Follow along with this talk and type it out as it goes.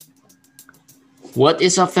What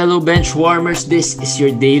is up, fellow benchwarmers? This is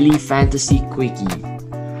your daily fantasy quickie.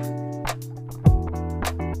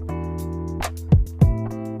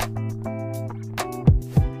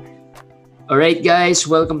 Alright guys,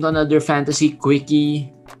 welcome to another fantasy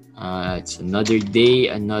quickie. It's another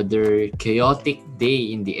day, another chaotic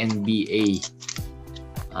day in the NBA.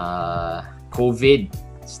 COVID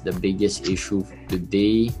is the biggest issue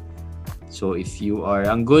today. So if you are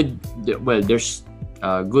there's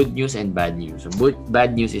good news and bad news. So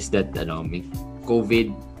bad news is that may COVID,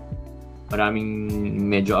 maraming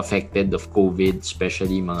medyo affected of COVID,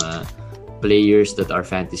 especially mga players that are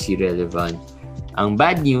fantasy relevant. Ang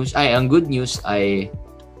good news ay,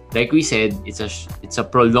 like we said, it's a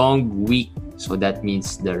prolonged week, so that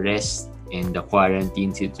means the rest and the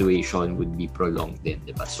quarantine situation would be prolonged din,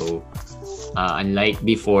 diba? So unlike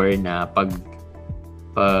before na pag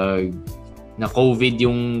na COVID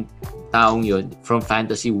yung taong yon, from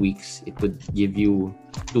fantasy weeks, it would give you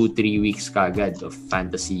 2-3 weeks kagad of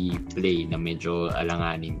fantasy play na medyo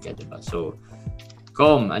alanganin ka, diba? So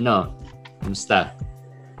kumusta?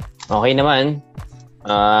 Okay naman.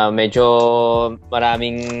 Medyo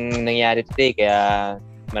maraming nangyari today, kaya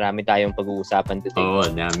marami tayong pag-uusapan today. Oo,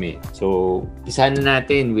 dami. So, isa na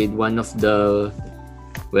natin with one of the,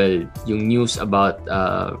 yung news about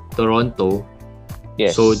Toronto.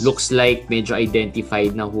 Yes. So, it looks like medyo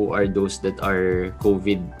identified na who are those that are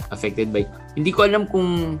COVID affected by. Hindi ko alam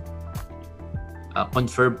kung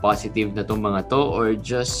confirm positive na tong mga to or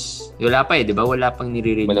just wala pa di ba? Wala pang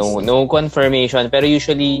nire-release. No confirmation, pero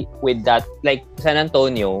usually with that, like San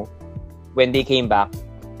Antonio, when they came back,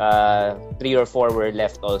 3 or 4 were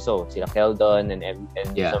left also. Sila Keldon and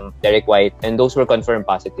some Derek White, and those were confirmed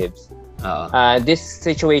positives. This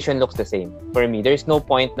situation looks the same for me. There's no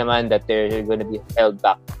point naman that they're going to be held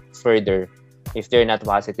back further if they're not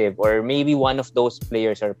positive, or maybe one of those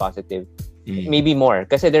players are positive. Maybe more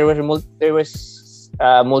kasi there was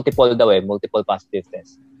multiple positive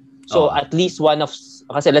tests. So at least one of,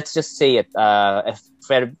 kasi let's just say it,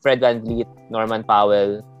 Fred VanVleet, Norman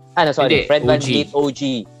Powell, Fred VanVleet,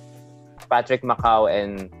 OG, Patrick Macau,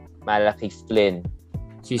 and Malachi Flynn.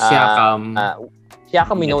 Si Siakam.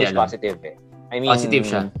 Siakam we know is positive eh. I mean, positive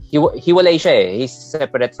siya. Hiwalay siya eh. He's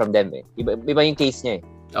separate from them eh. Iba yung case niya eh.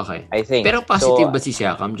 Okay. I think. Pero positive ba si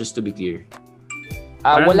Siakam, just to be clear?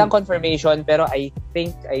 Walang confirmation, pero I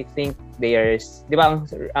think there's, di ba,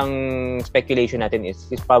 ang speculation natin is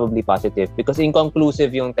probably positive because inconclusive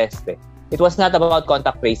yung test eh. It was not about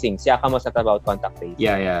contact tracing. Siakam was not about contact tracing.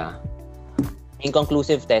 Yeah.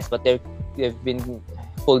 Inconclusive test, but they've been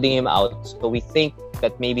holding him out. So we think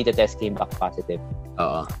that maybe the test came back positive.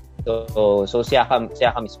 So Siakam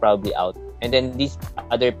is probably out. And then these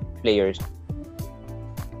other players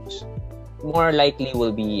more likely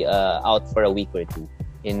will be out for a week or two,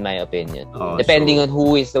 in my opinion. Depending on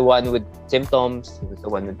who is the one with symptoms, who's the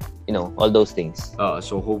one with, all those things.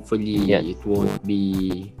 So hopefully it won't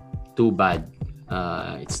be too bad.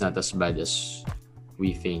 It's not as bad as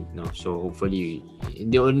we think, no? So hopefully,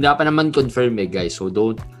 hindi pa naman confirm guys. So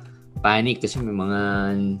don't panic kasi may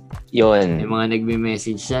mga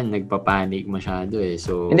nagme-message yan, nagpa-panic masyado eh.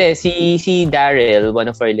 So hindi, si Daryl, one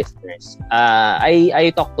of our listeners, I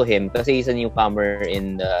talked to him kasi he's a newcomer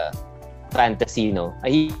in the fantasy, no.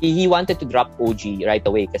 He wanted to drop OG right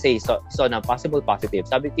away kasi he saw na possible positive.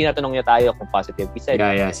 Sabi, tinatanong niya tayo kung positive. He said,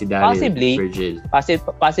 si Daryl,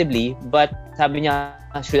 possibly, but sabi niya,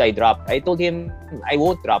 should I drop? I told him, I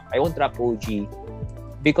won't drop OG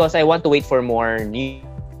because I want to wait for more news.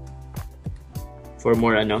 For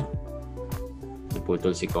more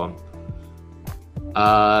naputol si Com.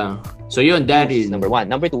 So yun, that is number 1.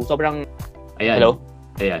 Number 2, sobrang ayan. Hello?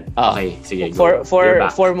 Ayan. Okay, sige.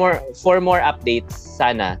 For more updates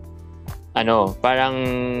sana.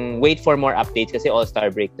 Parang wait for more updates kasi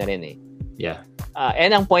All-Star break na rin eh. Yeah.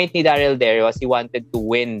 And ang point ni Daryl there was he wanted to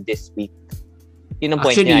win this week. Yun ang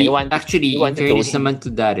point niya. Actually, in fairness naman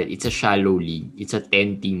to Daryl, it's a shallow league. It's a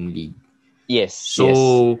 10-team league. Yes.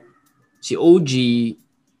 So si OG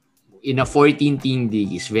in a 14-team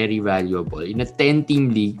league is very valuable. In a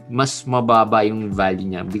 10-team league, mas mababa yung value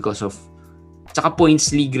niya because of tsaka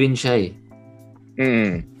points league rin siya eh.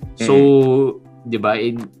 So, 'di ba?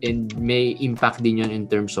 And may impact din 'yon in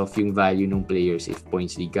terms of yung value ng players if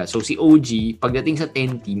points league ka. So si OG pagdating sa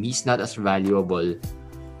 10-team, he's not as valuable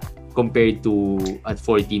compared to a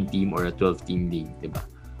 14-team or a 12-team league, 'di ba?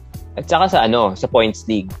 At saka sa points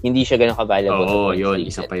league, hindi siya ganun ka-valuable. Oo, yun.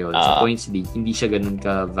 Isa pa yun. Sa points league, hindi siya ganun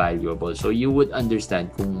ka-valuable. So, you would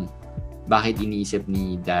understand kung bakit iniisip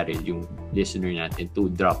ni Daryl, yung listener natin, to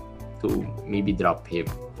maybe drop him.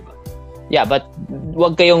 Diba? Yeah, but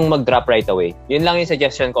wag kayong mag-drop right away. Yun lang yung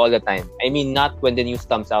suggestion ko all the time. I mean, not when the news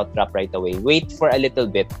comes out, drop right away. Wait for a little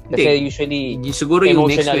bit. Kasi usually, siguro yung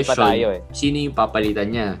next emotional question, pa tayo eh. Sino yung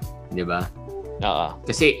papalitan niya? Di ba? Oo.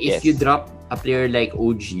 Kasi if you drop a player like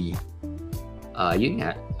OG, yun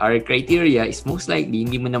nga, our criteria is most likely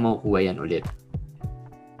hindi mo na makukuha yan ulit.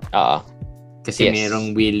 Oo. Kasi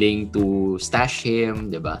merong willing to stash him,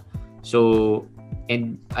 di ba? So,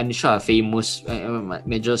 and ano siya, famous,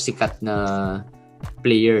 medyo sikat na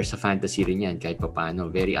player sa fantasy rin yan kahit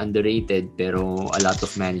paano. Very underrated pero a lot of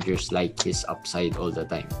managers like his upside all the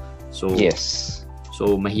time. So,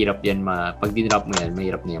 so mahirap yan pag dinrop mo yan,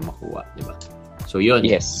 mahirap na yan makuha, di ba? So yun,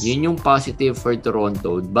 yun yung positive for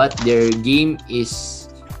Toronto, but their game is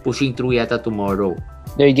pushing through yata tomorrow.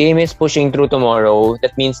 Their game is pushing through tomorrow.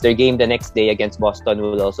 That means their game the next day against Boston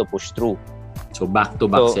will also push through. So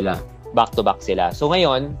back-to-back sila. Back-to-back sila. So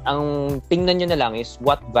ngayon, ang tingnan nyo na lang is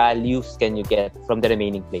what values can you get from the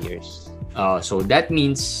remaining players. So that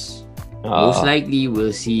means most likely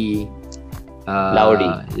we'll see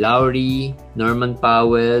Lowry, Norman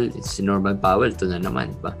Powell. It's Norman Powell, ito na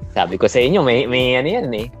naman ba? Sabi ko sa inyo, may ano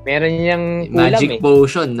yan eh. Meron niyang magic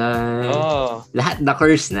potion na lahat na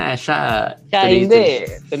curse na siya.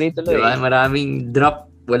 Hindi. Tuloy-tuloy. Diba? Maraming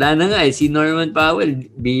drop. Wala na nga eh. Si Norman Powell,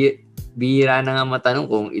 bihira na nga matanong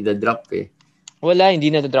kung ida-drop eh. Wala,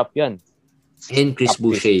 hindi na drop yan. And Chris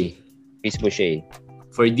Boucher.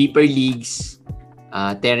 For deeper leagues,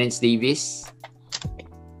 Terrence Davis,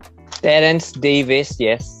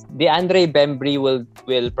 yes. DeAndre Bembry will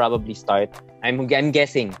probably start. I'm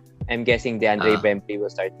guessing DeAndre Bembry will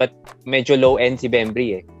start. But medyo low end si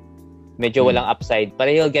Bembry eh. Medyo walang upside. But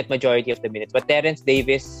he'll get majority of the minutes. But Terrence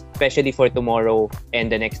Davis, especially for tomorrow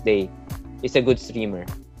and the next day, is a good streamer.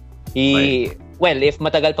 If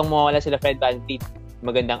matagal pang mawala sila Fred VanVleet,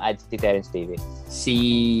 magandang add si Terrence Davis.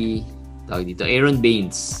 Aaron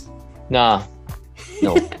Baines. No.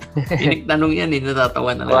 Pinagtanong yan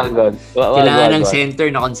natatawa na lang. Kailangan ng center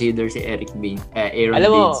na consider si Aaron Baines. Alam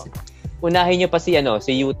mo, unahin nyo pa si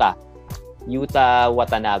Yuta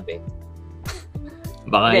Watanabe.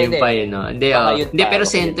 Baka yun pa yun, no? Hindi, pero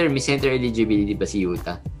center, may center eligibility ba si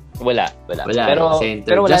Yuta? Wala. Pero center.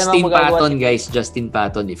 Pero wala Justin Patton, guys. Justin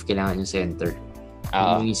Patton, if kailangan yung center.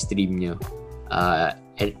 Kung yung stream nyo.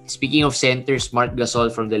 Speaking of centers, Marc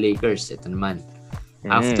Gasol from the Lakers. Ito naman.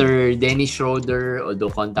 After Dennis Schroeder, although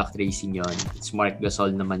contact tracing yon, it's Marc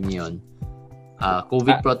Gasol naman yon.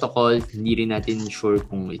 COVID protocol, hindi rin natin sure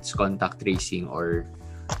kung it's contact tracing or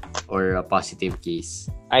a positive case.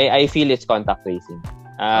 I feel it's contact tracing.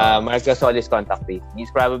 Marc Gasol is contact tracing.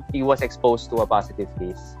 He was exposed to a positive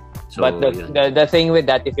case. So, but the thing with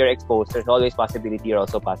that, if you're exposed, there's always possibility you're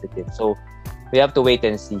also positive. So we have to wait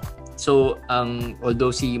and see. So although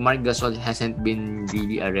si Marc Gasol hasn't been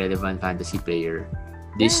really a relevant fantasy player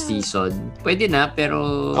this season, pwede na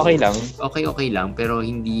pero okay lang pero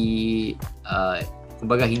hindi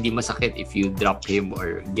kumbaga hindi masakit if you drop him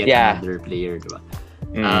or get another player, diba?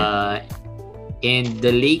 And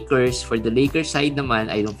the Lakers, for the Lakers side naman,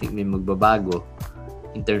 I don't think may magbabago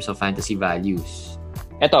in terms of fantasy values.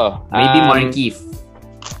 Maybe Markieff.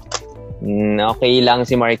 Okay lang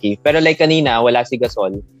si Markieff, pero like kanina wala si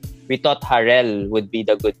Gasol. We thought Harrell would be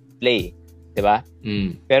the good play, diba?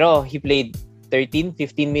 Pero he played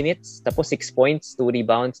 13-15 minutes, tapos 6 points, 2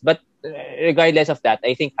 rebounds. But regardless of that,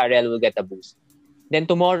 I think Harrell will get a boost. Then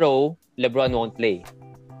tomorrow, LeBron won't play.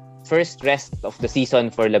 First rest of the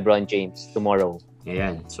season for LeBron James tomorrow.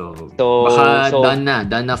 Ayan. So baka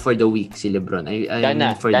done na for the week si LeBron.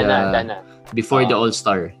 Before the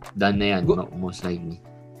All-Star. Done na yan, most likely.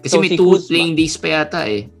 Kasi may 2 playing days pa yata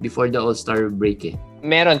before the All-Star break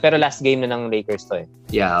Meron, pero last game na ng Lakers to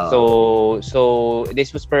Yeah. So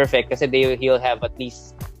this was perfect kasi he'll have at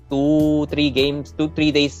least 2-3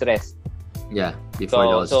 days rest. Yeah, before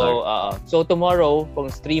the All-Star. So tomorrow, kung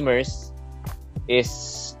streamers,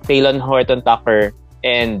 is Taylor Horton-Tucker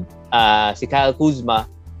and si Kyle Kuzma,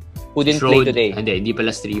 who didn't play today. Hindi pala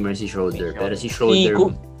streamer si Schroeder. Pero si Schroeder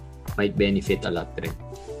might benefit a lot rin.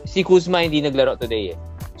 Si Kuzma hindi naglaro today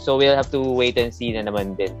So we'll have to wait and see na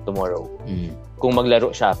naman din tomorrow. Kung maglaro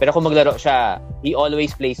siya. Pero kung maglaro siya, he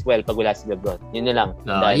always plays well pag wala si LeBron. Yun na lang.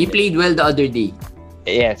 He played well the other day.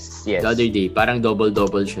 Yes. The other day. Parang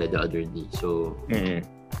double-double siya the other day. So,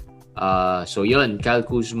 so yun. Kyle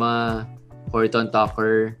Kuzma,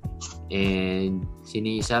 Horton-Tucker, and sino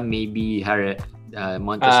isa? Maybe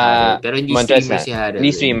Montrezl Harrell. Pero hindi streamer si Harrell. Hindi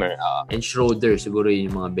streamer. And Schroeder, siguro yun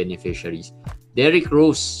yung mga beneficiaries. Derrick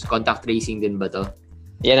Rose, contact tracing din ba to?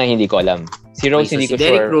 Yan ang hindi ko alam. Si Rose hindi ko sure.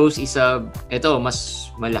 Derrick Rose is mas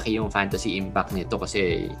malaki yung fantasy impact nito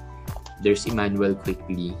kasi there's Emmanuel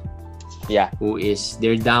Quickley. Yeah.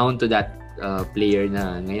 They're down to that player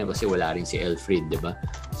na ngayon kasi wala rin si Elfrid, di ba?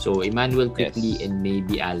 So, Emmanuel Quickley and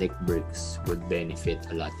maybe Alec Burks would benefit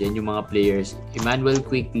a lot. Yan yung mga players. Emmanuel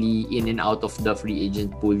Quickley, in and out of the free agent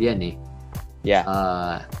pool yan eh.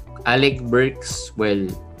 Yeah. Alec Burks, well,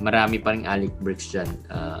 marami pa rin Alec Burks dyan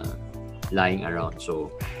lying around. So,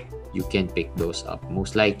 you can pick those up.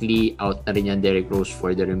 Most likely, out na rin yan Derrick Rose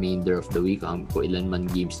for the remainder of the week. Kung ilan man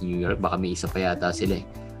games New York, baka may isa pa yata sila eh.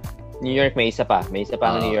 New York, may isa pa. May isa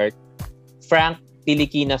pa ng New York. Frank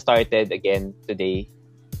Tilikina started again today.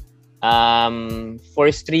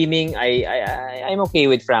 For streaming, I'm okay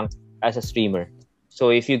with Frank as a streamer.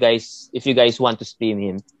 So if you guys want to stream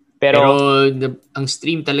him, pero ang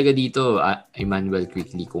stream talaga dito, Emmanuel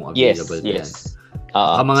Quickley kung available pa yan.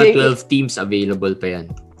 Mga 12 teams available pa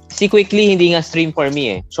yan. Si Quickley hindi nga stream for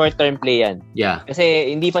me eh. Short-term play yan. Yeah.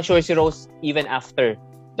 Kasi hindi pa sure si Rose even after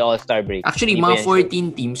the All-Star break. Actually, mga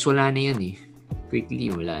 14 teams, wala na yan eh.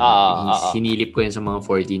 Quickly, wala na. Sinilip ko yan sa mga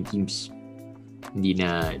 14 teams. Hindi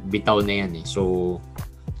na, bitaw na yan eh. So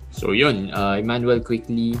yun, Emmanuel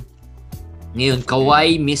Quickley. Ngayon,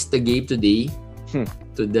 Kawhi missed the game today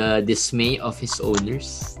to the dismay of his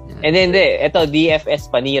owners. And then, ito,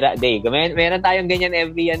 DFS Panira Day. Meron tayong ganyan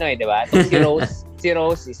every di ba? Si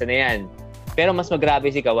Rose, isa na yan. Pero mas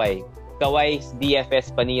magrabe si Kawhi. Kawhi's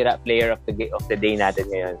DFS Panira Player of the Day natin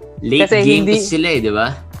ngayon. Late kasi game sila eh, di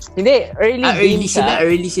ba? Hindi,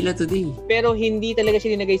 early sila today. Pero hindi talaga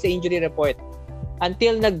siya linagay sa injury report.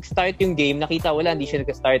 Until nag-start yung game, nakita hindi siya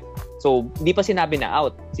nag-start. So, hindi pa sinabi na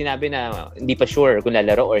out. Sinabi na hindi pa sure kung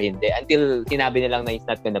lalaro or hindi. Until sinabi na lang na he's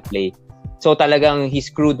not gonna play. So, talagang he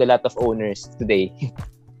screwed a lot of owners today.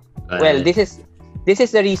 Well, this is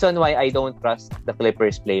the reason why I don't trust the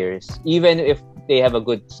Clippers players. Even if they have a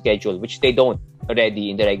good schedule, which they don't already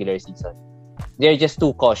in the regular season. They're just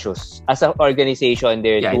too cautious. As an organization,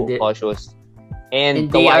 they're too cautious.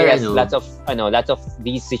 And Kawhi has lots of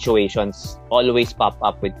these situations always pop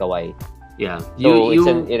up with Kawhi. Yeah. So it's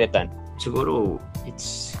an irritant. Siguro,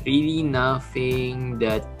 it's really nothing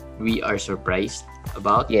that we are surprised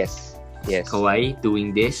about. Yes. Kawhi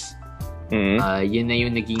doing this. Mm-hmm. Yun na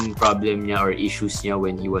yung naging problem niya or issues niya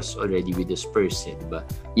when he was already with the Spurs, diba?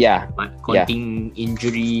 Yeah. Konting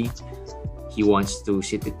injury, he wants to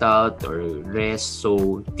sit it out or rest.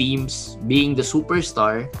 So, teams, being the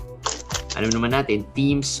superstar, alam naman natin,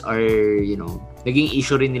 teams are, naging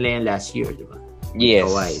issue rin nila yan last year, diba? Yes.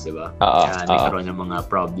 Kawhi, diba? Kaya nagkaroon ng mga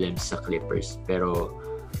problems sa Clippers. Pero,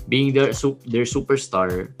 being their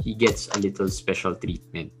superstar, he gets a little special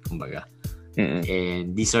treatment, kumbaga. Mm-hmm.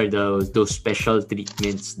 And these are those special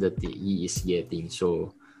treatments that he is getting.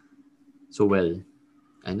 So well,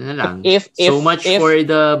 ano na lang. So much for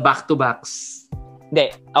the back-to-backs.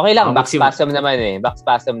 Hindi, okay lang. Back spasm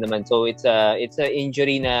naman. So it's a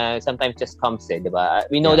injury na sometimes just comes di ba?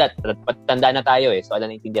 We know that. Tanda na tayo So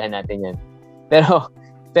alam, naintindihan natin yan.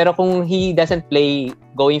 Pero kung he doesn't play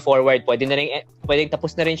going forward, pwede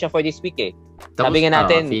tapos na rin siya for this week Sabi nga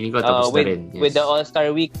natin, feeling ko tapos na rin. Yes. With the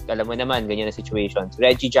All-Star week, alam mo naman, ganyan na situations.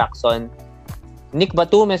 Reggie Jackson, Nick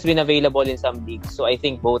Batum has been available in some leagues, so I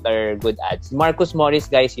think both are good adds. Marcus Morris,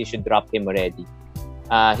 guys, you should drop him already.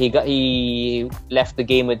 He left the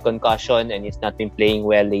game with concussion and he's not been playing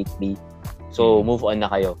well lately. So, move on na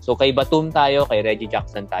kayo. So, kay Batum tayo, kay Reggie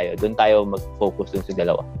Jackson tayo. Doon tayo mag-focus dun sa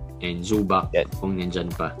dalawa. And Zubac, kung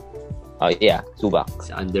nandyan pa. Oh, yeah. Zubac.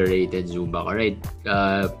 It's underrated Zubac. Alright.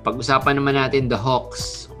 Pag-usapan naman natin the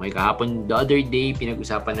Hawks. Okay, kahapon, the other day,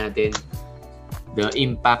 pinag-usapan natin the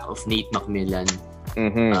impact of Nate McMillan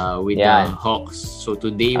with the Hawks. So,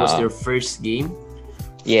 today was their first game.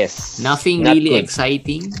 Yes. Nothing really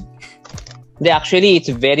exciting. Actually,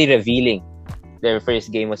 it's very revealing. Their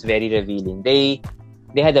first game was very revealing. They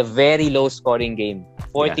had a very low scoring game.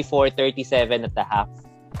 44-37 at the half.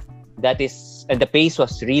 And the pace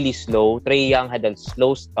was really slow. Trae Young had a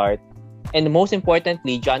slow start. And most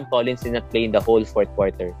importantly, John Collins did not play in the whole fourth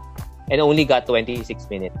quarter and only got 26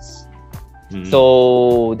 minutes.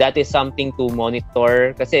 So that is something to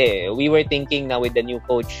monitor. Kasi we were thinking now with the new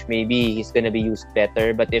coach, maybe he's gonna be used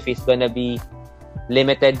better. But if he's gonna be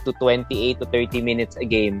limited to 28 to 30 minutes a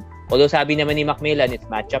game, although sabi naman ni McMillan, it's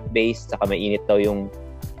matchup based, saka mainit daw yung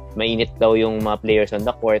mga players on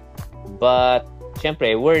the court. But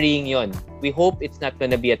syempre, worrying yon. We hope it's not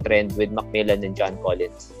gonna be a trend with McMillan and John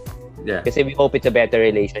Collins. Yeah. Kasi we hope it's a better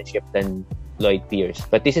relationship than Lloyd Pierce.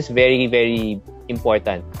 But this is very, very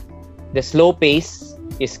important. The slow pace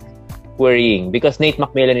is worrying because Nate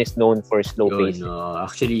McMillan is known for slow pace. No,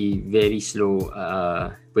 actually, very slow.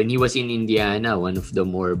 When he was in Indiana, one of the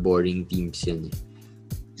more boring teams yan.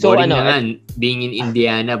 So, boring na nga. Being in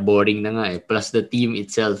Indiana, boring na nga Plus the team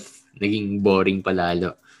itself, naging boring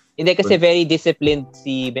palalo. Hindi kasi very disciplined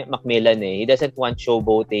si Macmillan eh. He doesn't want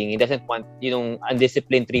showboating. He doesn't want yung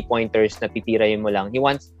undisciplined 3-pointers na titirahin mo lang. He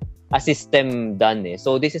wants a system done eh.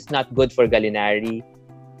 So this is not good for Gallinari.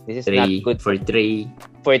 This is Trey, not good for Trey.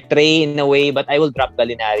 For Trey in a way, but I will drop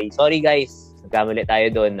Gallinari. Sorry guys. Nagkamali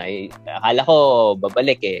tayo doon. Akala ko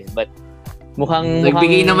babalik eh. But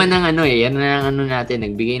nagbigay naman ng yan na ang natin.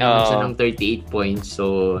 Nagbigay naman siya ng 38 points.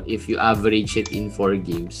 So, if you average it in 4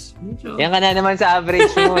 games. Yan ka na naman sa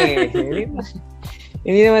average mo eh.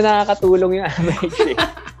 Hindi naman nakakatulong yung average eh.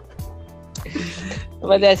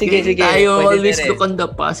 But, sige. Tayo always look on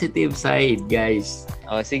the positive side, guys.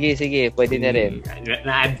 Sige. Pwede na rin.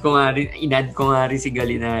 Inad ko nga rin si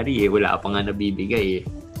Gallinari eh. Wala pa nga nabibigay eh.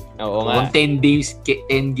 Oo nga. Kung 10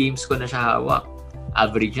 games ko na siya hawak.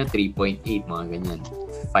 Average niya 3.8, mga ganyan.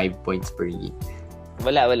 5 points per game.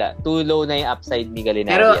 Wala. Too low na yung upside ni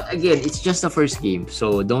Gallinari. Pero again, it's just the first game.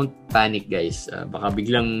 So don't panic, guys. Baka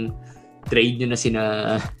biglang trade nyo na sina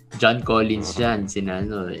John Collins dyan.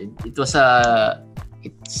 It was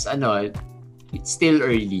it's still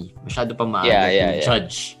early. Masyado pa maaga to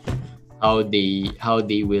judge how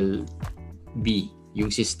they will be yung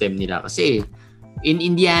system nila. Kasi in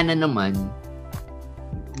Indiana naman,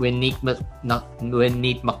 when Nate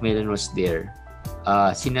Macmillan was there,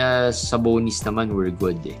 sina Sabonis naman were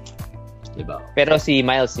good eh. Diba? Pero si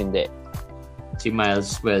Miles hindi. Si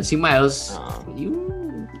Miles,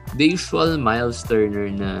 the usual Miles Turner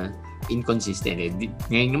na inconsistent eh.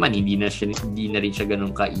 Ngayon naman, hindi na rin siya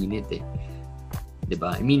ganun kainit eh.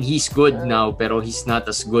 Diba? I mean, he's good now, pero he's not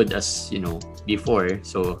as good as, before.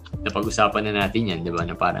 So, napag-usapan na natin yan, diba?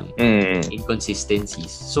 Na parang inconsistencies.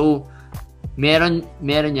 So, meron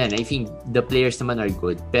yan. I think the players naman are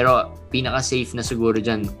good. Pero pinaka-safe na siguro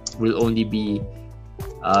dyan will only be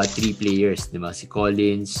 3 players. Diba? Si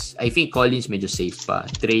Collins. I think Collins medyo safe pa.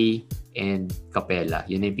 Trey and Capella.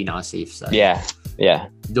 Yun yung pinaka-safe side. Yeah.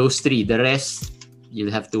 Those 3. The rest,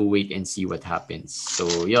 you'll have to wait and see what happens. So,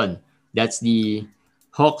 yun. That's the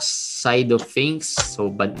Hawks side of things.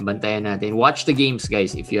 So, bantayan natin. Watch the games,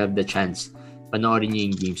 guys, if you have the chance. Panoorin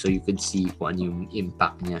nyo yung game so you could see kung ano yung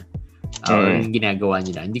impact niya. Or yung ginagawa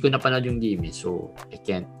nila. Hindi ko napanood yung game eh, so I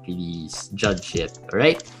can't really judge yet.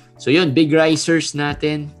 Alright? So yun, big risers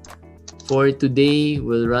natin for today.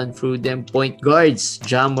 We'll run through them. Point guards,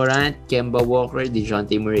 Ja Morant, Kemba Walker,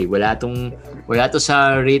 DeJounte Murray. Wala to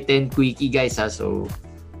sa written quickie, guys ha. So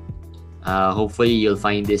hopefully you'll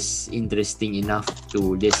find this interesting enough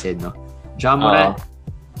to listen, no? Ja Morant,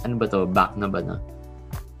 ano ba to? Back na ba, no?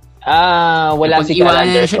 Wala si Kyle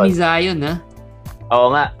Anderson. Siya ni Zion, ha?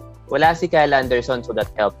 Oo nga. Wala si Kyle Anderson, so that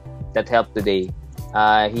helped today.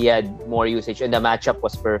 He had more usage and the matchup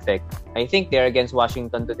was perfect. I think they're against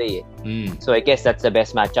Washington today. So I guess that's the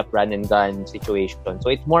best matchup run and gun situation. So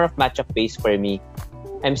it's more of matchup based for me.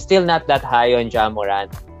 I'm still not that high on Ja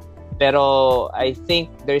Morant. Pero I think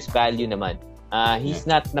there's value naman. He's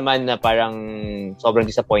not naman na parang sobrang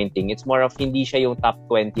disappointing. It's more of hindi siya yung top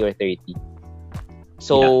 20 or 30.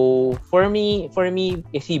 So for me,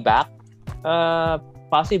 is he back?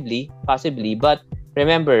 Possibly, but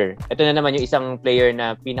remember, ito na naman yung isang player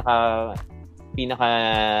na pinaka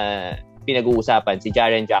pinag-uusapan, si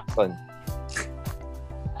Jaren Jackson.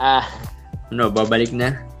 Babalik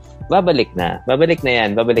na? Babalik na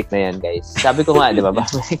yan, guys. Sabi ko nga, di ba,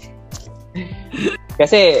 babalik.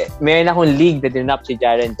 Kasi mayroon akong league na dinap si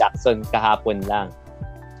Jaren Jackson kahapon lang.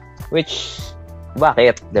 Which,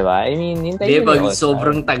 bakit, di ba? I mean, hintayin mo.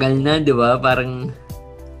 Sobrang tagal na, di ba? Parang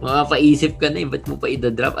makapaisip ka na ba't mo pa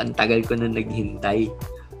i-drop? Ang tagal ko na naghintay.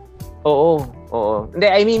 Oo. Hindi,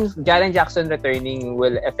 I mean, Jaren Jackson returning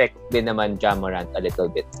will affect din naman Ja Morant a little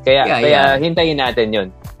bit. Kaya hintayin natin yun.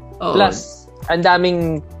 Plus, ang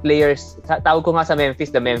daming players, tawag ko nga sa Memphis,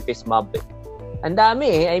 the Memphis Mob. Ang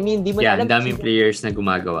dami eh. I mean, di mo alam. Ang daming players na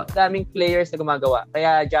gumagawa.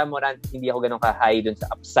 Kaya Ja Morant, hindi ako ganun ka-high dun sa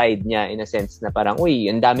upside niya in a sense na parang,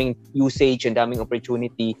 ang daming usage, ang daming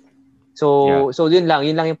opportunity. So yun lang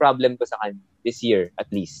yung problem ko sa kanya this year at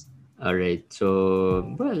least. All right. So,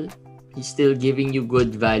 well, he's still giving you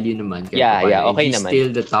good value naman. Okay he's naman. He's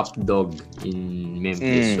still the top dog in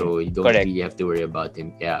Memphis, so you don't really have to worry about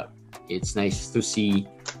him. Yeah, it's nice to see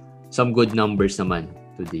some good numbers naman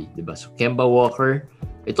today, diba? So, Kemba Walker,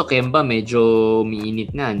 Kemba medyo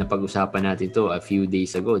umiinit na. Napag-usapan natin to a few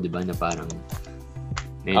days ago, diba? Na parang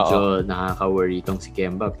medyo nakaka-worry itong si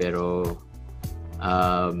Kemba, pero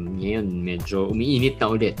ngayon medyo umiinit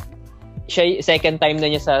na ulit. Siya, second time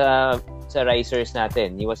na niya sa risers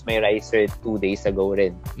natin. He was my riser 2 days ago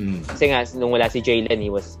rin. Kasi nga, nung wala si Jalen,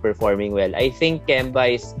 he was performing well. I think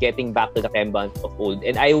Kemba is getting back to the Kemba of old.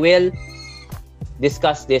 And I will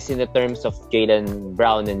discuss this in the terms of Jaylen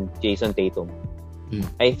Brown and Jason Tatum,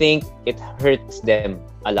 I think it hurts them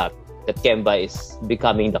a lot that Kemba is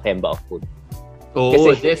becoming the Kemba of food.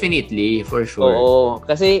 Oo, definitely, for sure. Oo,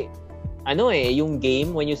 kasi yung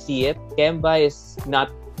game, when you see it, Kemba is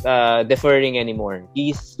not deferring anymore.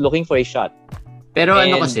 He's looking for a shot. Pero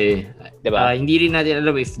kasi, diba? hindi rin natin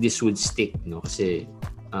alam if this would stick, no? Kasi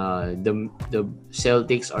the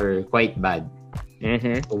Celtics are quite bad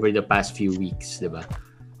over the past few weeks, diba?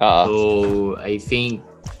 So, I think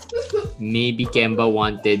maybe Kemba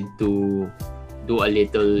wanted to do a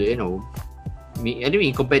little,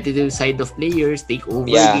 competitive side of players, take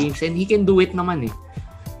over games, and he can do it naman eh.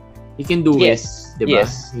 He can do it, diba?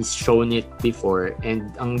 Yes. He's shown it before, and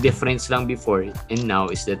ang difference lang before and now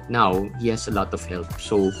is that now he has a lot of help.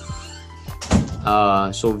 So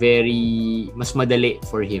very mas madali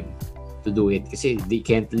for him to do it kasi they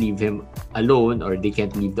can't leave him alone or they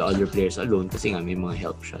can't leave the other players alone kasi nga may mga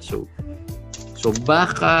help siya. So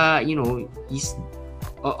baka, he's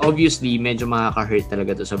obviously medyo makaka-hurt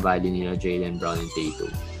talaga to sa value nila Jaylen Brown and Tatum.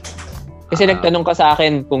 Kasi nagtanong ka sa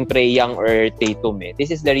akin kung Trae Young or Tatum eh.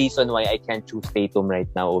 This is the reason why I can't choose Tatum right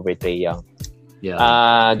now over Trae Young.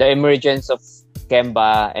 Yeah. The emergence of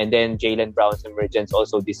Kemba and then Jaylen Brown's emergence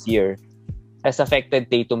also this year has affected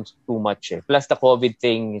Tatum too much. Plus the COVID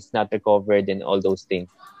thing is not recovered and all those things.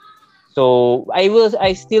 So I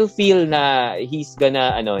still feel na he's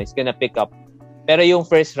gonna pick up. Pero yung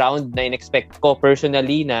first round na in-expect ko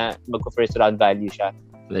personally na magko-first round value siya.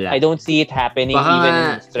 Wala. I don't see it happening even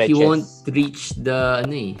in stretches. He won't reach the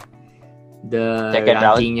second ranking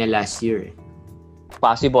round niya last year.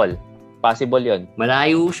 Possible 'yun.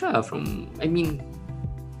 Malayo siya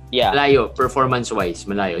malayo performance-wise,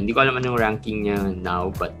 malayo. Hindi ko alam anong ranking niya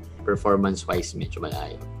now, but performance-wise medyo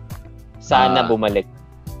malayo. Sana bumalik.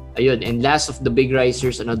 Ayun, and last of the big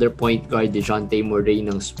risers, another point guard, DeJounte Murray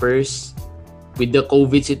ng Spurs. With the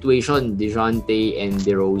COVID situation, DeJounte and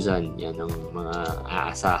DeRozan, yan ang mga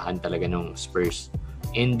aasahan talaga ng Spurs.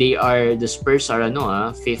 And the Spurs are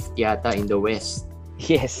fifth yata in the West.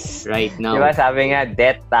 Yes. Right now. Diba sabi nga,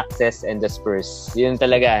 debt, taxes, and the Spurs. Yun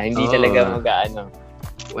talaga, hindi talaga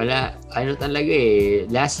Wala, talaga eh.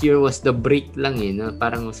 Last year was the break lang eh. No?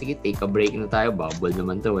 Parang, sige, take a break na tayo. Bubble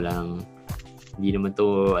naman to. Hindi naman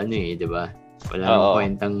to, diba? Wala nang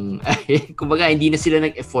kwentang, kumbaga, hindi na sila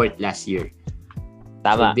nag-effort last year.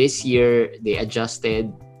 Tama. So this year, they adjusted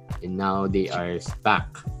and now they are back.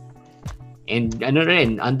 And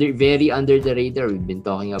very under the radar. We've been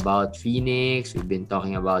talking about Phoenix. We've been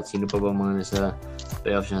talking about sino pa ba mga nasa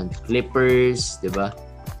playoffs na Clippers, diba?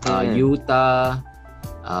 Utah,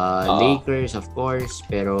 Lakers, of course.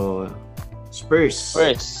 Pero Spurs.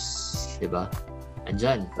 Diba?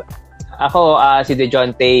 Andyan. Ako, si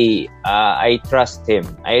DeJounte, I trust him.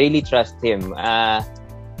 I really trust him.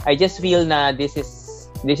 I just feel na this is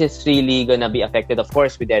really gonna be affected, of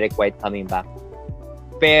course, with Derek White coming back.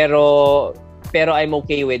 Pero I'm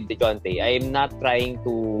okay with DeJounte. I'm not trying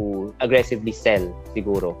to aggressively sell,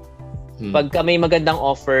 siguro. Pagka may magandang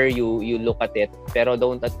offer, you look at it, pero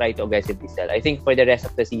don't try to aggressively sell. I think for the rest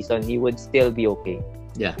of the season, he would still be okay.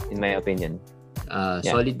 Yeah. In my opinion.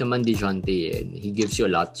 Solid naman DeJounte. He gives you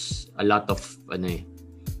a lot of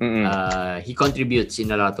he contributes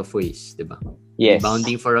in a lot of ways, diba? Yes.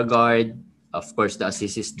 Rebounding for a guard, of course the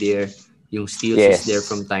assist is there, yung steals is there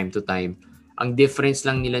from time to time. Ang difference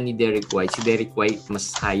lang nila ni Derek White, si Derek White mas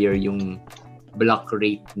higher yung block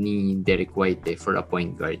rate ni Derek White for a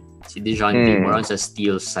point guard. Si DeJounte more on sa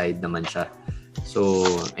steal side naman siya. So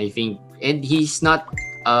I think, and he's not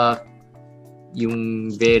yung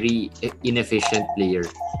very inefficient player.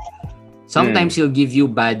 Sometimes he'll give you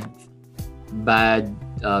bad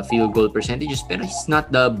field goal percentages, pero he's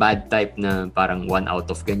not the bad type na parang 1 out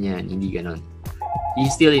of ganyan, hindi ganon.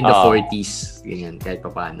 He's still in the 40s, ganyan, kahit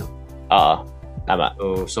pa paano. Tama.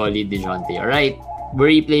 So, solid DeJounte. Alright,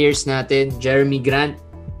 worry players natin, Jeremy Grant,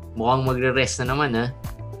 mukhang magre-rest na naman, ha?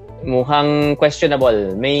 Mukhang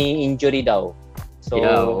questionable. May injury daw. So,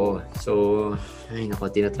 yeah, So, ay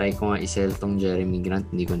nako, tinatry ko nga i-sell tong Jeremy Grant,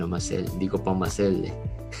 hindi ko pa ma-sell eh.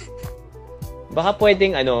 Baka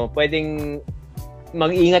pwedeng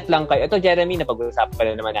mag-ingat lang kayo. Ito, Jeremy,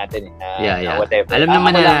 napag-usapan na naman natin. Whatever. Alam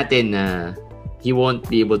naman natin na he won't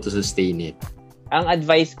be able to sustain it. Ang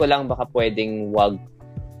advice ko lang, baka pwedeng wag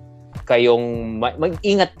kayong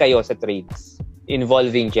mag-ingat kayo sa trades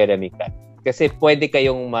involving Jeremy Grant. Kasi pwede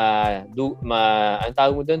kayong ang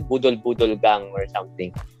tawag mo doon, budol-budol gang or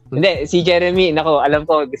something. Hindi, si Jeremy, alam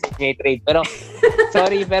ko gusto niya i-trade. Pero,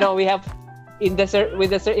 sorry, pero we have in the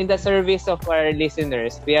service of our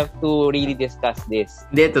listeners, we have to really discuss this.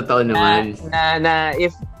 Hindi, totoo naman. Na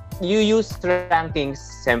if you use rankings,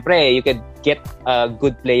 siyempre, you could get a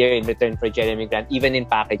good player in return for Jeremy Grant, even in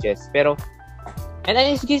packages. Pero, and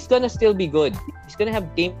he's gonna still be good. He's gonna have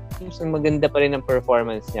games na maganda pa rin ang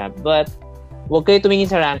performance niya. But, huwag kayo tumingin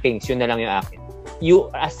sa rankings, yun na lang yung akin.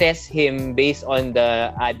 You assess him based on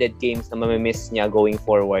the added games na mamimiss niya going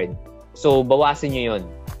forward. So, bawasan nyo yun.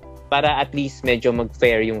 Para at least medyo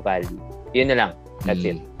mag-fair yung value. Yun na lang. That's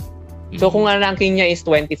it. So, kung ang ranking niya is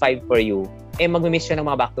 25 for you, mag-miss siya ng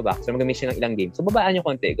mga back-to-back. So, mag-miss siya ng ilang games. So, babaan nyo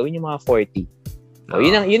konti. Gawin nyo mga 40. So,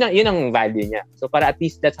 yun ang value niya. So, para at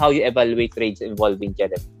least that's how you evaluate trades involving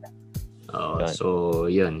Jeremy. So,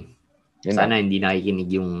 yun. Sana hindi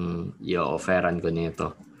nakikinig yung i-offeran ko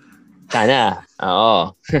nito. Sana.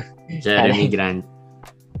 Oo. Jeremy Grant.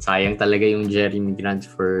 Sayang talaga yung Jeremy Grant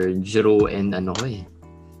for Giroux and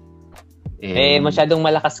masyadong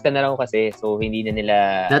malakas ka na raw kasi. So, hindi na nila...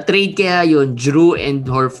 Na-trade kaya yun, Giroux and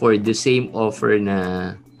Horford, the same offer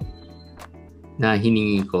na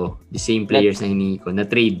hiningi ko. The same players na hiningi ko.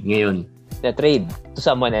 Na-trade ngayon. Na-trade to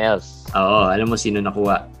someone else. Oo, alam mo sino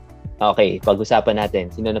nakuha. Okay, pag-usapan natin.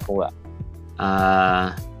 Sino nakuha?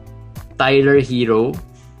 Tyler Hero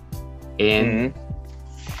and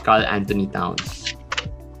Karl Anthony Towns.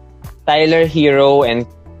 Tyler Hero and...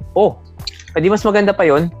 di mas maganda pa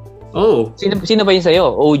yun? Sino ba yun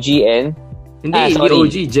sa'yo? OGN? Hindi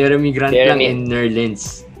OG. Jeremy Grant lang and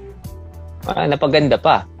Nerlens. Napaganda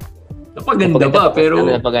pa. Pero...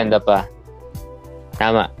 Napaganda pa.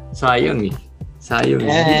 Tama. Sayang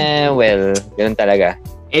well, ganun talaga.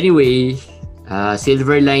 Anyway,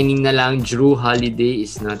 silver lining na lang, Jrue Holiday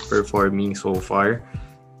is not performing so far.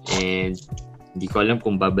 And hindi ko alam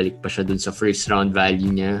kung babalik pa siya dun sa first round value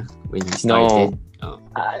niya when he started.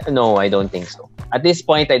 No, I don't think so. At this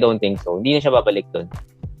point, I don't think so. Hindi na siya babalik dun.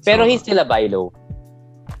 Pero he's still a buy low.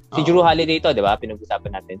 Si Jrue Holiday to, di ba?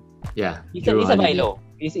 Pinag-usapan natin. Yeah. He's a buy low.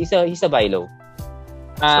 He's a buy low.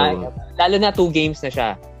 Lalo na 2 games na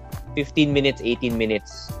siya. 15 minutes, 18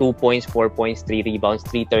 minutes, 2 points, 4 points, 3 rebounds,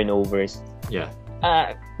 3 turnovers. Yeah.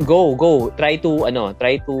 Go. Try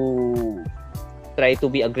to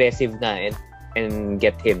be aggressive na and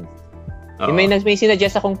get him. May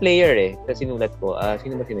sinuggest akong player sa sinulat ko.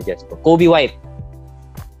 Sino ba sinuggest ko? Kobe White.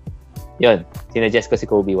 Yun, sinuggest ko si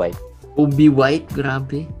Kobe White. Kobe White?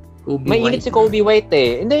 Grabe. May init si Kobe White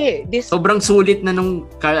Hindi, sobrang sulit na nung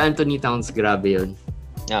Karl Anthony Towns. Grabe yun.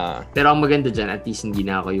 Pero ang maganda dyan, at least hindi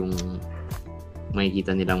na ako yung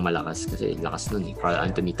makikita nilang malakas. Kasi lakas nun Karl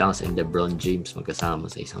Anthony Towns and LeBron James magkasama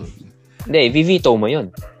sa isang team. Hindi, vivito mo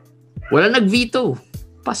yun. Wala nag-veto.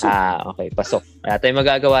 Pasok. Okay. Pasok. Wala tayong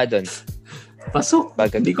magagawa doon. Pasok.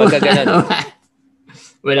 Hindi ko ganun.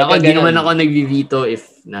 Hindi naman ako nag-veto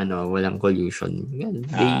if walang collusion.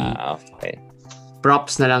 Okay.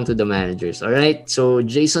 Props na lang to the managers. Alright, so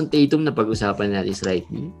Jason Tatum na pag-usapan natin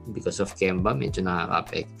slightly because of Kemba, medyo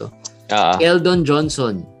nakaka-apekto. Keldon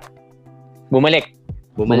Johnson. Bumalik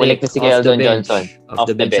na si Keldon Johnson. Off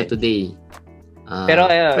the bench today. Pero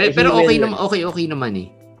okay naman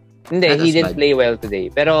Hindi, he didn't play well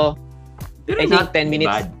today. Pero I think 10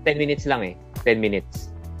 minutes lang 10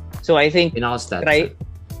 minutes. So I think try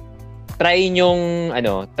nyong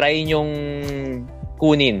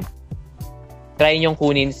kunin. Try nyong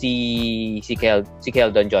kunin si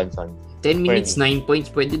Keldon Johnson. 10 minutes, 9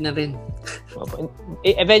 points, pwede na rin.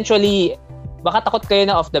 Eventually, baka takot kayo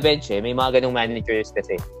na off the bench May mga ganong managers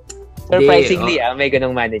kasi. Surprisingly, may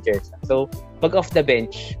ganong managers. So, pag off the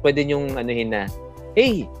bench, pwede nyong na,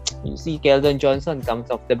 hey, you see Keldon Johnson comes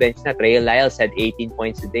off the bench na. Trey Lyles had 18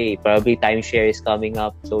 points today. Probably timeshare is coming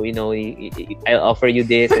up. So, I'll offer you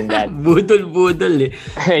this and that. Budol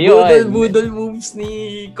Budol moves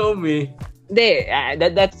ni Com Hindi,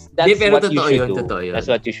 that's what you should do.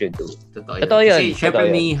 That's what you should do. Totoo yun. Kasi,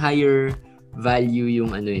 syempre may higher value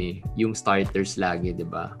yung yung starters lagi, 'di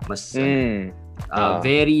ba? Mas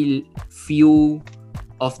very few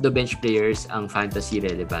off the bench players ang fantasy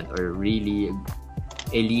relevant or really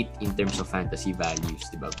elite in terms of fantasy values,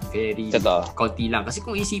 'di ba? Very konti lang kasi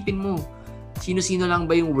kung isipin mo, sino-sino lang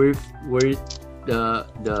ba yung worth the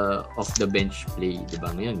off the bench play, 'di ba?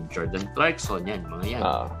 Ngayon, Jordan Clarkson yan, mga yan.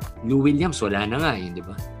 Lou Williams wala na nga, 'di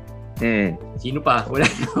ba? Sino pa? Wala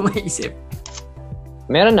na maisip.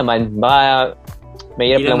 Meron naman, baka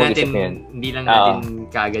mahirap lang mag-isip ngayon. Hindi lang natin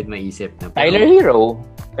kaagad maisip na. Tyler Hero,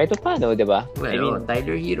 kahit paano, 'di ba? Well,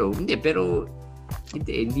 Tyler Hero, hindi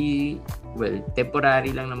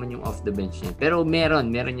temporary lang naman yung off the bench niya. Pero meron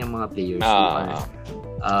yung mga players who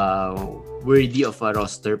are worthy of a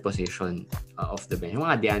roster position off the bench. Yung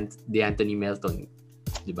mga DeAnthony Melton,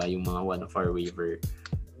 'di ba? Yung mga one of our waiver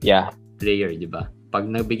player, 'di ba? Pag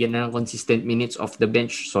nabigyan na ng consistent minutes off the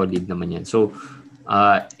bench, solid naman yan. So,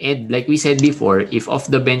 And like we said before, if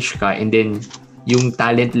off the bench ka and then yung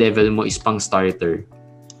talent level mo is pang starter,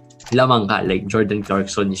 lamang ka. Like Jordan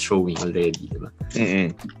Clarkson is showing already, di ba?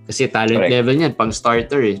 Kasi talent level niyan, pang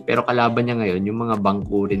starter eh. Pero kalaban niya ngayon, yung mga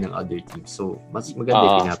bangko rin ng other teams. So, mas maganda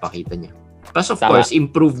yung pinapakita niya. Plus of course,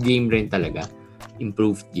 improved game rin talaga.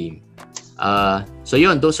 Improved game. So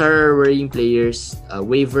yun, those are worrying players.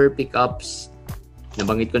 Waiver pickups.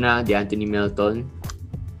 Nabanggit ko na, Anthony Melton.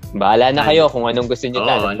 Bahala na kayo kung anong gusto niyo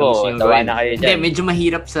tanong po. Tawa na kayo dyan. Hindi, medyo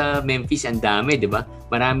mahirap sa Memphis. Ang dami, di ba?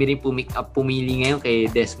 Marami rin pumili ngayon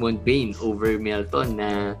kay Desmond Bane over Melton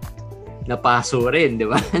na napaso rin, di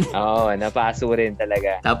ba? Oo, napaso rin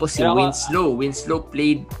talaga. Tapos si Winslow. Winslow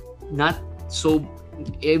played not so...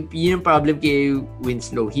 yun ang problem kay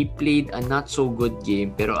Winslow. He played a not so good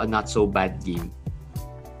game pero a not so bad game.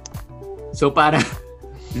 So para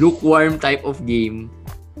lukewarm type of game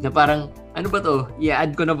na parang ano ba to?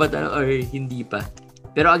 I-add ko na ba to or hindi pa?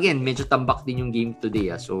 Pero again, medyo tambak din yung game today.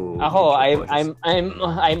 So ako,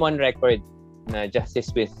 I'm on record na Justice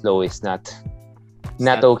Winslow is not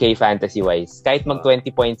okay fantasy-wise. Kahit mag 20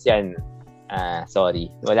 points yan, sorry.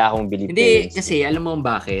 Wala akong believe. Hindi, kasi alam mo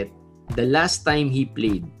bakit? The last time he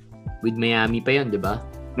played with Miami pa yun, di ba?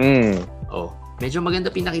 Medyo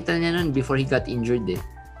maganda pinakita niya nun before he got injured eh.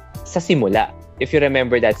 Sa simula. If you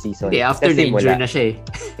remember that season. Hindi, after na-injure na siya eh.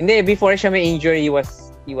 Hindi, before siya may injury, he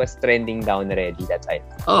was trending down already that time.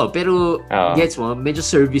 Pero gets mo, medyo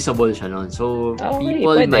serviceable siya noon. So,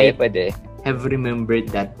 people might have remembered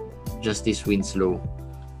that Justice Winslow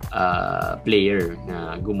player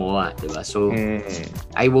na gumawa, diba? So,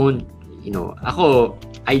 I won't,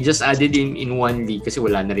 I just added him in one league kasi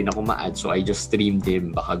wala na rin ako ma-add. So, I just streamed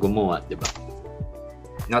him. Baka gumawa, diba?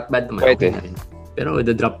 Not bad naman. Okay na rin. Pero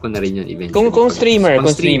drop ko na rin yun eventually. Kung streamer lang.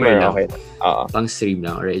 Okay. Pang stream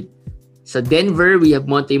lang, alright. Sa Denver, we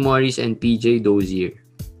have Monte Morris and PJ Dozier.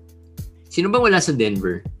 Sino ba wala sa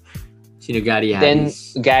Denver? Sino Gary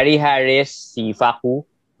Harris? Gary Harris, si Facu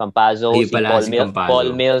Campazzo,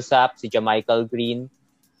 Paul Millsap, si Jamichael Green.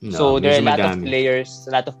 So there are a lot of players.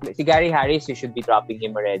 Si Gary Harris, you should be dropping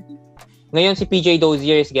him already. Ngayon si PJ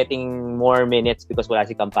Dozier is getting more minutes because wala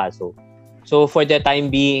si Campazzo. So for the time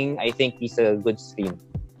being, I think he's a good stream.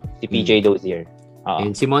 Si PJ Dozier.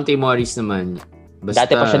 And si Monte Morris naman, basta,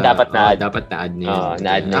 dati pa siya dapat na-add. Dapat na-add na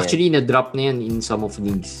yan. Actually, na-drop na yan in some of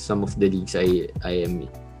the leagues I am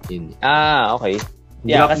in. Okay.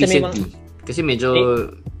 Yeah, drop recently. Kasi medyo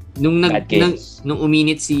nung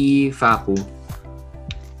uminit si Facu,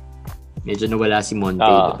 medyo nawala si Monte,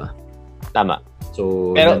 diba? Tama.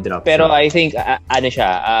 So, pero I think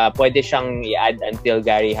pwede siyang i-add until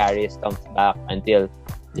Gary Harris comes back, until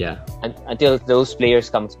those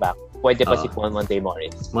players comes back. Pwede pa si Monte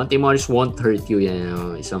Morris. Monte Morris won't hurt you,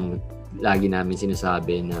 yan. Isang lagi namin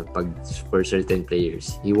sinasabi na pag for certain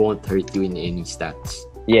players, he won't hurt you in any stats.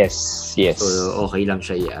 Yes. So, okay lang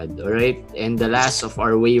siya i-add. Alright? And the last of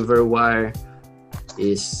our waiver wire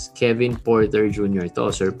is Kevin Porter Jr. To,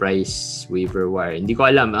 surprise waiver wire. Hindi ko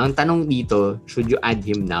alam. Ang tanong dito, should you add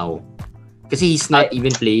him now? Kasi he's not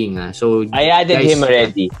even playing. So, I added him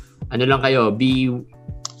already. Ano lang kayo, be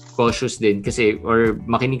cautious din kasi, or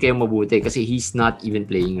makinig kayo mabuti kasi he's not even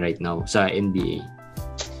playing right now sa NBA.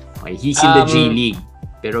 Okay, he's in the G League.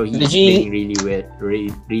 Pero he's playing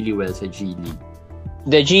really well sa G League.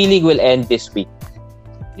 The G League will end this week.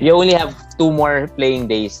 You only have 2 more playing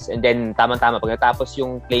days and then tama-tama pag natapos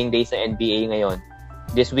yung playing days sa NBA ngayon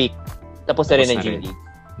this week, tapos na rin ang G League.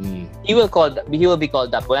 He will be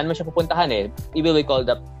called up. Wala naman siya pupuntahan eh. He will be called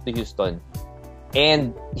up to Houston.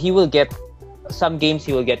 And he will get some games,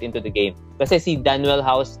 he will get into the game. Kasi si Danuel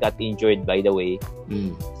House got injured, by the way.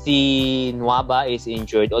 Si Nwaba is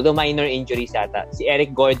injured, although minor injuries yata. Si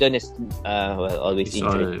Eric Gordon is always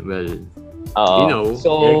injured. So,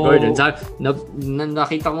 Eric Gordon.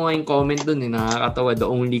 Nakita ko nga yung comment dun nakakatawa. The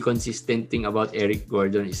only consistent thing about Eric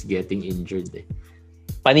Gordon is getting injured eh.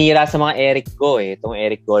 Panira sa mga Eric ko eh. Itong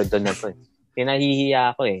Eric Gordon na to.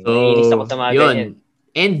 Pinahihiya ako eh. Naiinis ako sa mga ganyan.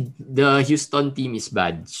 And the Houston team is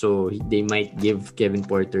bad. So, they might give Kevin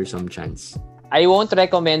Porter some chance. I won't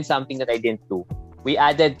recommend something that I didn't do. We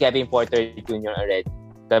added Kevin Porter Jr. already.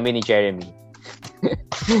 Kami ni Jeremy.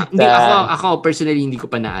 Ako personally hindi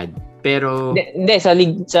ko pa na-add. Pero hindi sa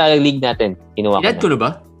league natin kinuha ko. In-add ko na ba?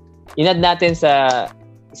 In-add natin sa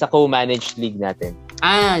co-managed league natin.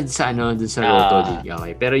 Sa dun sa Roto League.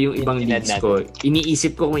 Okay. Pero yung ibang leagues ko,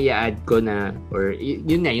 iniisip ko kung i-add ko na or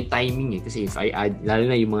yun na yung timing eh kasi if I add lalo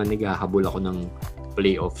na yung mga naghahabol ako ng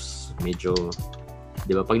playoffs, medyo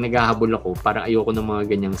 'di ba pag naghahabol ako, parang ayoko ng mga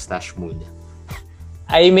ganyang stash muna.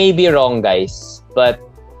 I may be wrong guys, but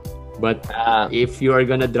if you are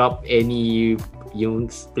gonna drop any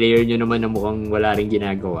yung player nyo naman na mukhang wala rin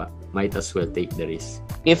ginagawa, might as well take the risk.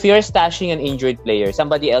 If you're stashing an injured player,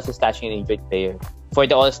 somebody else is stashing an injured player for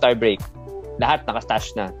the All-Star break, lahat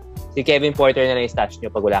naka-stash na. Si Kevin Porter na lang yung stash nyo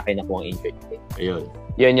pag wala kayo nakuha ang injured player. Ayun.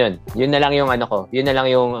 Yun. Yun na lang yung yun na lang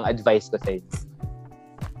yung advice ko sa inyo.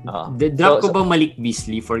 Drop ko bang Malik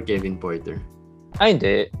Beasley for Kevin Porter? Ay,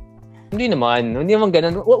 hindi. Hindi naman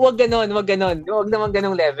ganun. Wag naman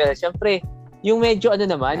ganung level. Siyempre, yung medyo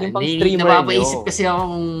naman, yung pang streamer nyo. Napapaisip kasi ako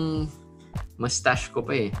kung mas-stash ko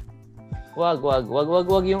pa eh. Wag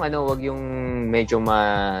yung medyo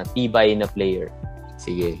matibay na player.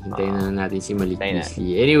 Sige, hintayin na natin si Malik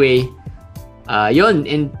Beasley. Anyway, yun,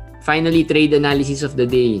 and finally, trade analysis of the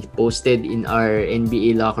day posted in our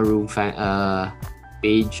NBA locker room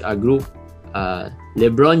page, group.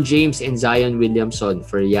 LeBron James and Zion Williamson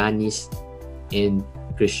for Giannis and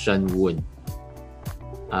Christian Wood.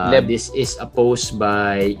 This is a post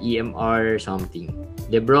by EMR something.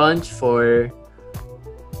 LeBron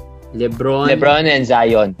and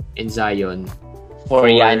Zion. For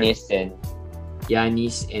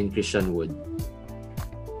Giannis and Christian Wood.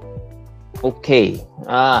 Okay.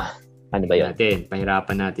 Ano ba yun?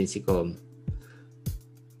 Pahirapan natin si Com.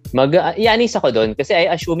 Giannis ako doon kasi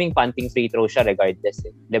assuming punting free throw siya regardless.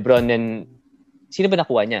 LeBron and sino ba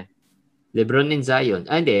nakuha niya? LeBron and Zion.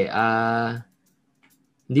 Hindi.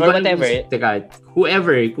 Hindi or whatever.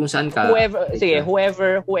 Whoever, kung saan ka.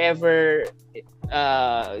 Whoever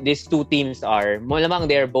these two teams are,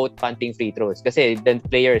 malamang they're both punting free throws. Kasi the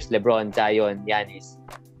players, LeBron, Zion, Giannis,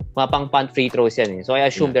 mga pang-punt free throws yan eh. So I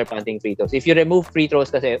assume they're punting free throws. If you remove free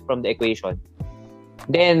throws kasi from the equation,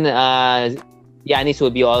 then Giannis will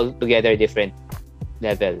be altogether different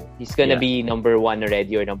level. He's gonna be number 1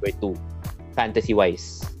 already or number 2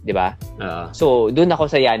 fantasy-wise. Diba? So, dun ako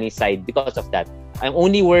sa Giannis side because of that. Ang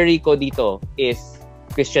only worry ko dito is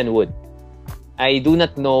Christian Wood. I do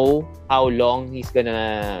not know how long he's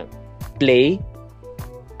gonna play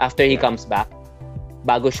after he comes back.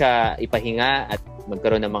 Bago siya ipahinga at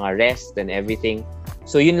magkaroon ng mga rest and everything.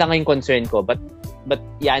 So, yun lang yung concern ko. But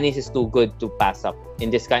Giannis is too good to pass up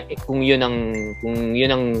in this kind. Kung yun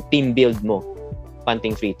ang team build mo,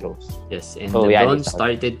 punting free throws. Yes, and LeBron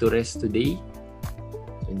started to rest today.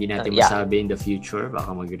 So, hindi natin masabi in the future,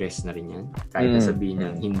 baka mag-rest na rin yan. Kahit nasabihin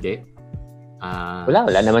niya hindi.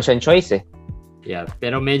 Wala naman siyang choice eh. Yeah,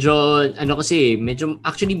 pero medyo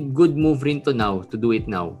actually good move rin to now, to do it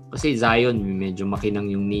now. Kasi Zion, medyo makinang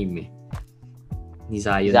yung name eh. Ni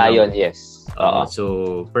Zion, yes.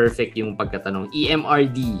 So, perfect yung pagkatanong.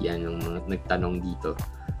 EMRD, yan yung mga nagtanong dito.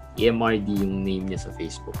 EMRD yung name niya sa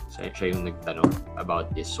Facebook. So, siya yung nagtanong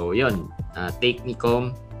about this. So, yun. Take ni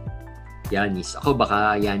Com, Giannis. Ako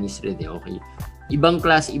baka Giannis rin eh. Okay. Ibang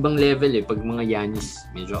class, ibang level eh. Pag mga Giannis,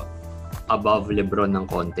 medyo above LeBron ng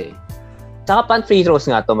konti. Saka punt free throws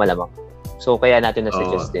nga to malamang. So, kaya natin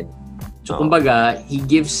na-suggest din. So, kumbaga, he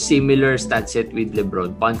gives similar stat set with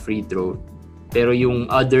LeBron. Punt free throw. Pero yung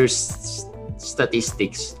other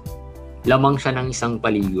statistics, lamang siya ng isang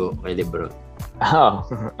paligo kay LeBron.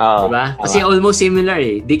 Diba? Kasi almost similar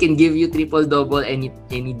eh. They can give you triple-double any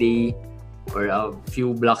day or a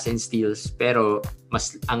few blocks and steals. Pero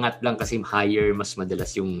mas angat lang kasi higher, mas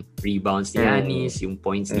madalas yung rebounds ni Giannis, yung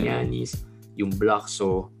points ni Giannis, yung blocks.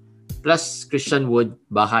 So, plus Christian Wood,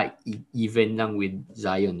 baka even lang with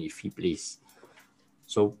Zion if he plays.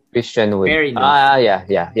 So, Christian Wood. Fair enough.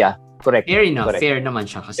 Yeah. Correct. Fair enough. Correct. Fair naman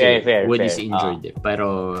siya kasi Wood is injured.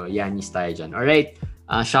 Pero Giannis tayo dyan. Alright.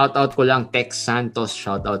 Shoutout ko lang Tex Santos.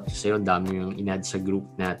 Shoutout sa'yo. Dami yung inad sa group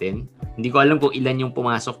natin. Hindi ko alam kung ilan yung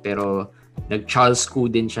pumasok pero nag-Charles Koo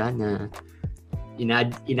din siya na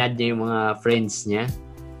inad niya yung mga friends niya.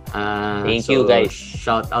 Thank you guys.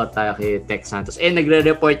 Shoutout tayo kay Tex Santos.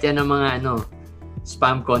 Nagre-report yan ng mga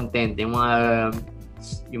spam content. Yung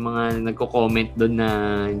mga nagko-comment doon na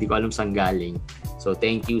hindi ko alam saan galing. So,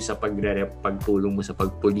 thank you sa pagtulong mo sa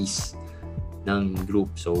pagpulis ng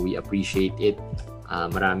group. So, we appreciate it.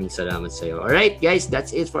 Maraming salamat sa iyo. Alright, guys.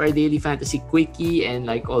 That's it for our Daily Fantasy Quickie. And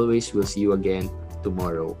like always, we'll see you again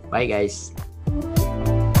tomorrow. Bye, guys.